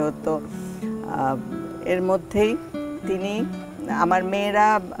রাখতে হতো। এর মধ্যেই তিনি, আমার মেয়েরা,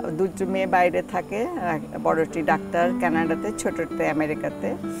 2 মেয়ে বাইরে থাকে, বড়টি ডাক্তার কানাডাতে, ছোটটি আমেরিকাতে।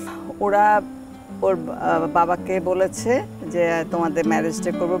 ওর বাবাকে বলেছে যে তোমাদের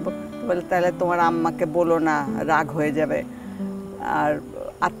ম্যারেজটা করবো, বলে তাহলে তোমার আম্মাকে বলো না, রাগ হয়ে যাবে। আর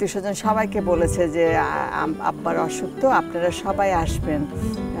আত্মীয় স্বজন সবাইকে বলেছে যে আব্বার অসুখ তো, আপনারা সবাই আসবেন,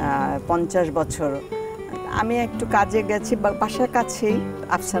 50 বছর। আমি একটু কাজে গেছি, বাসার কাছেই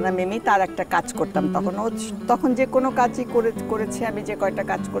আফসানা মিমি, তার একটা কাজ করতাম তখন যে কোনো কাজই করেছে, আমি যে কয়টা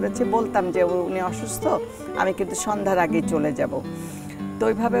কাজ করেছি বলতাম যে উনি অসুস্থ, আমি কিন্তু সন্ধ্যার আগেই চলে যাব। তো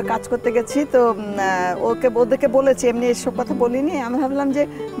ওইভাবে কাজ করতে গেছি, তো ওদেরকে বলেছি, এমনি এসব কথা বলিনি। আমি ভাবলাম যে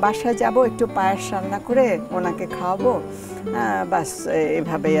বাসায় যাব, একটু পায়েস রান্না করে ওনাকে খাওয়াবো, বাস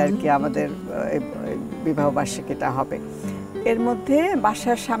এভাবেই আর কি আমাদের বিবাহবার্ষিকীটা হবে। এর মধ্যে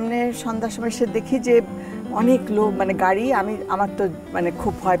বাসার সামনে সন্ধ্যার সময় এসে দেখি যে অনেক লোক, মানে গাড়ি। আমার তো মানে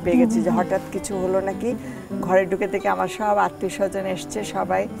খুব ভয় পেয়ে গেছি যে হঠাৎ কিছু হলো নাকি। ঘরে ঢুকে থেকে আমার সব আত্মীয় স্বজন এসছে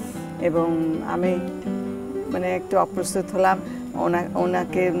সবাই, এবং আমি মানে একটু অপ্রস্তুত হলাম।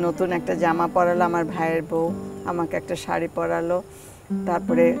 ওনাকে নতুন একটা জামা পরালো আমার ভাইয়ের বউ, আমাকে একটা শাড়ি পরালো।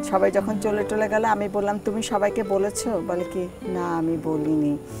 তারপরে সবাই যখন চলে গেল, আমি বললাম তুমি সবাইকে বলেছো? বলে কি না, আমি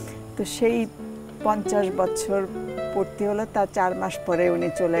বলিনি। তো সেই 50 বছর পূর্তি হলো, তার 4 মাস পরে উনি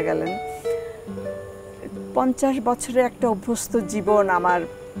চলে গেলেন। 50 বছরের একটা অভ্যস্ত জীবন আমার।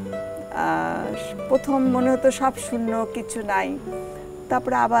 প্রথম মনে হতো সব শূন্য, কিছু নাই।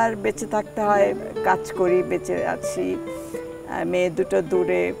 তারপরে আবার বেঁচে থাকতে হয়, কাজ করি, বেঁচে আছি। মেয়ে দুটো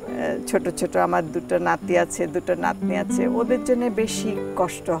দূরে, ছোট ছোট আমার 2টো নাতি আছে, 2টো নাতনি আছে, ওদের জন্য বেশি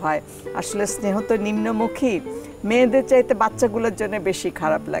কষ্ট হয়। আসলে স্নেহ তো নিম্নমুখী, মেয়েদের চাইতে বাচ্চাগুলোর জন্য বেশি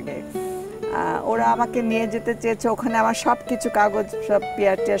খারাপ লাগে। ওরা আমাকে নিয়ে যেতে চেয়েছে, ওখানে আমার সব কিছু কাগজ, সব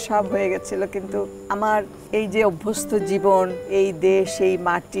পিয়ার সব হয়ে গেছিলো, কিন্তু আমার এই যে অভ্যস্ত জীবন, এই দেশ, এই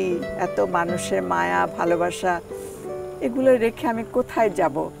মাটি, এত মানুষের মায়া ভালোবাসা, এগুলো রেখে আমি কোথায়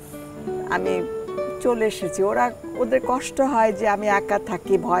যাব? আমি চলে এসেছি। ওদের কষ্ট হয় যে আমি একা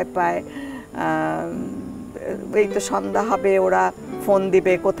থাকি, ভয় পায়। এই তো সন্ধ্যা হবে, ওরা ফোন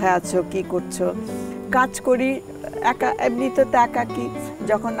দিবে, কোথায় আছো, কি করছো। কাজ করি একা, এমনিতে তো একাকি।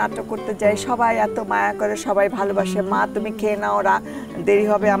 যখন নাটক করতে যাই সবাই এত মায়া করে, সবাই ভালোবাসে। মা তুমি খেয়ে নাও, দেরি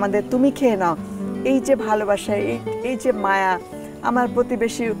হবে আমাদের, তুমি খেয়ে নাও। এই যে ভালোবাসা, এই যে মায়া। আমার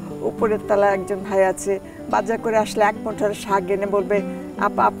প্রতিবেশী উপরের তলা একজন ভাই আছে, বাজার করে আসলে 1 মুঠোর শাক এনে বলবে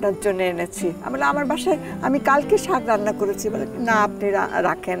আপা আপনার জন্য এনেছি। আমার বাসায় আমি কালকে শাক রান্না করেছি। বলে না, আপনি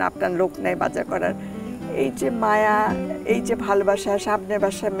রাখেন, আপনার লোক নেই বাজার করার। এই যে মায়া, এই যে ভালোবাসা। সামনের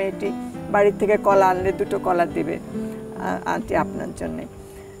বাসার মেয়েটি বাড়ি থেকে কলা আনলে 2টো কলা দিবে, আন্টি আপনার জন্যে।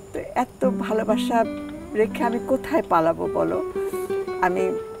 তো এত ভালোবাসা রেখে আমি কোথায় পালাবো বলো? আমি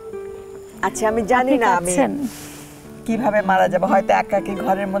আমি জানি না আমি কিভাবে মারা যাবো, হয়তো একাকি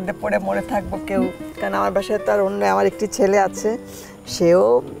ঘরের মধ্যে পড়ে মরে থাকবো কেউ, কারণ আমার বাসায় তো আর অন্য আমার একটি ছেলে আছে, সেও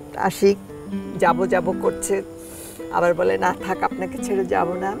আশিক যাব করছে, আবার বলে না থাক আপনাকে ছেড়ে যাব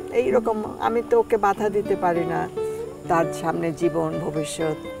না, এইরকম। আমি তো ওকে বাধা দিতে পারি না, তার সামনে জীবন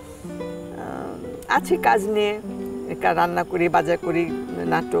ভবিষ্যৎ আছে। কাজ নিয়ে রান্না করি, বাজার করি,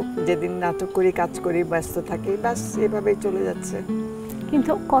 নাটক, যেদিন নাটক করি কাজ করি, ব্যস্ত থাকি, ব্যাস এভাবেই চলে যাচ্ছে।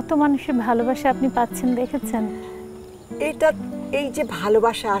 কিন্তু কত মানুষের ভালোবাসা আপনি পাচ্ছেন দেখেছেন? এই যে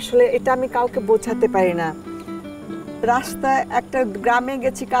ভালোবাসা, আসলে এটা আমি কাউকে বোঝাতে পারি না। রাস্তায় একটা গ্রামে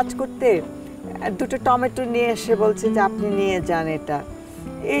গেছি কাজ করতে, 2টো টমেটো নিয়ে এসে বলছে যে আপনি নিয়ে যান এটা।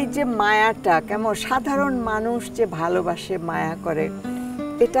 এই যে মায়াটা, কেমন সাধারণ মানুষ যে ভালোবাসে, মায়া করে,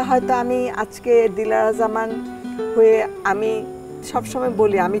 এটা হয়তো আমি আজকে দিলারা জামান হয়ে আমি সবসময়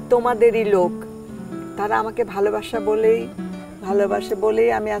বলি আমি তোমাদেরই লোক। তারা আমাকে ভালোবাসে বলেই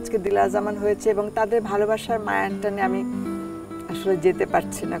আমি আজকে দিলারা জামান হয়েছে, এবং তাদের ভালোবাসার মায়ার টানে আমি আসলে যেতে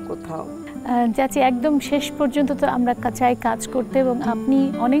পারছি না কোথাও। চাচি, একদম শেষ পর্যন্ত তো আমরা চাই কাজ করতে, এবং আপনি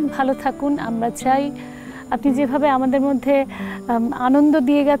অনেক ভালো থাকুন। আমরা চাই আপনি যেভাবে আমাদের মধ্যে আনন্দ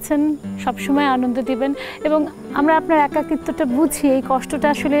দিয়ে গেছেন, সবসময় আনন্দ দিবেন, এবং আমরা আপনার একাকিত্বটা বুঝি। এই কষ্টটা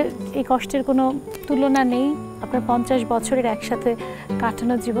আসলে, এই কষ্টের কোনো তুলনা নেই। আপনার 50 বছরের একসাথে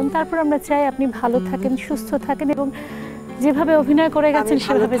কাটানো জীবন, তারপর আমরা চাই আপনি ভালো থাকেন, সুস্থ থাকেন, এবং যেভাবে অভিনয় করে গেছেন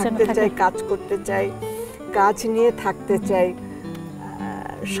সেভাবে যেন থাকেন। কাজ করতে চাই, কাজ নিয়ে থাকতে চাই,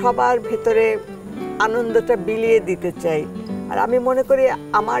 সবার ভেতরে আনন্দটা বিলিয়ে দিতে চাই। আর আমি মনে করি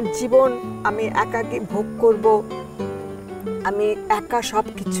আমার জীবন আমি একাকী ভোগ করব, আমি একা সব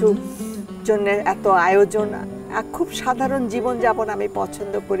কিছু জন্য এত আয়োজন, খুব সাধারণ জীবন যাপন আমি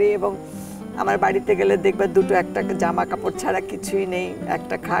পছন্দ করি। এবং আমার বাড়িতে গেলে দেখবে 2টো একটা জামা কাপড় ছাড়া কিছুই নেই,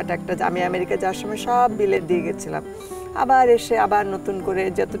 একটা খাট, আমি আমেরিকা যাওয়ার সময় সব বিলে দিয়ে গেছিলাম, আবার এসে আবার নতুন করে,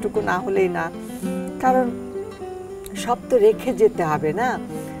 যতটুকু না হলেই না, কারণ সব তো রেখে যেতে হবে না।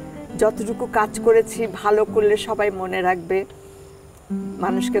 যতটুকু কাজ করেছি ভালো করলে সবাই মনে রাখবে,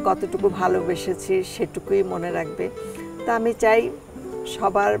 মানুষকে কতটুকু ভালোবেসেছি সেটুকুই মনে রাখবে। তা আমি চাই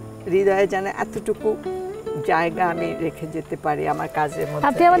সবার হৃদয়ে যেন এতটুকু জায়গা আমি রেখে যেতে পারি আমার কাজের মধ্যে।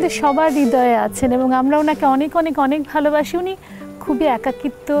 আপনি আমাদের সবার হৃদয়ে আছেন, এবং আমরা ওনাকে অনেক অনেক অনেক ভালোবাসি। উনি খুবই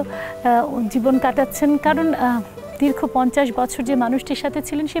একাকিত্ব জীবন কাটাচ্ছেন, কারণ দীর্ঘ 50 বছর যে মানুষটির সাথে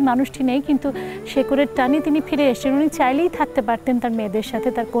ছিলেন সেই মানুষটি নেই, কিন্তু শেকড়ের টানে তিনি ফিরে এসেছেন। উনি চাইলেই থাকতে পারতেন তার মেয়েদের সাথে,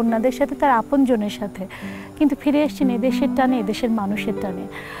 তার কন্যাদের সাথে, তার আপনজনের সাথে, কিন্তু ফিরে এসেছেন এদেশের টানে, এদেশের মানুষের টানে।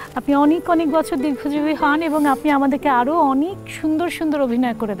 আপনি অনেক অনেক বছর দীর্ঘজীবী হন, এবং আপনি আমাদেরকে আরও অনেক সুন্দর সুন্দর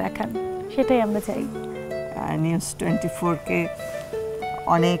অভিনয় করে দেখান, সেটাই আমরা চাই। নিউজ 24-কে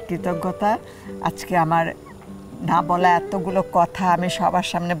অনেক কৃতজ্ঞতা। আজকে আমার না বলা এতগুলো কথা আমি সবার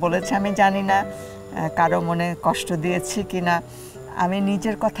সামনে বলেছি। আমি জানি না কারো মনে কষ্ট দিয়েছি কিনা, আমি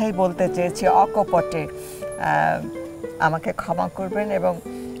নিজের কথাই বলতে চেয়েছি অকপটে। আমাকে ক্ষমা করবেন এবং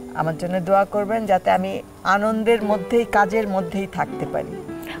আমার জন্য দোয়া করবেন, যাতে আমি আনন্দের মধ্যেই, কাজের মধ্যেই থাকতে পারি।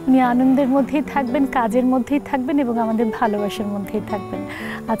 উনি আনন্দের মধ্যেই থাকবেন, কাজের মধ্যেই থাকবেন, এবং আমাদের ভালোবাসার মধ্যেই থাকবেন।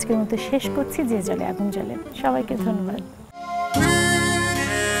 আজকের মতো শেষ করছি। যে জলে আগুন জ্বলে। সবাইকে ধন্যবাদ।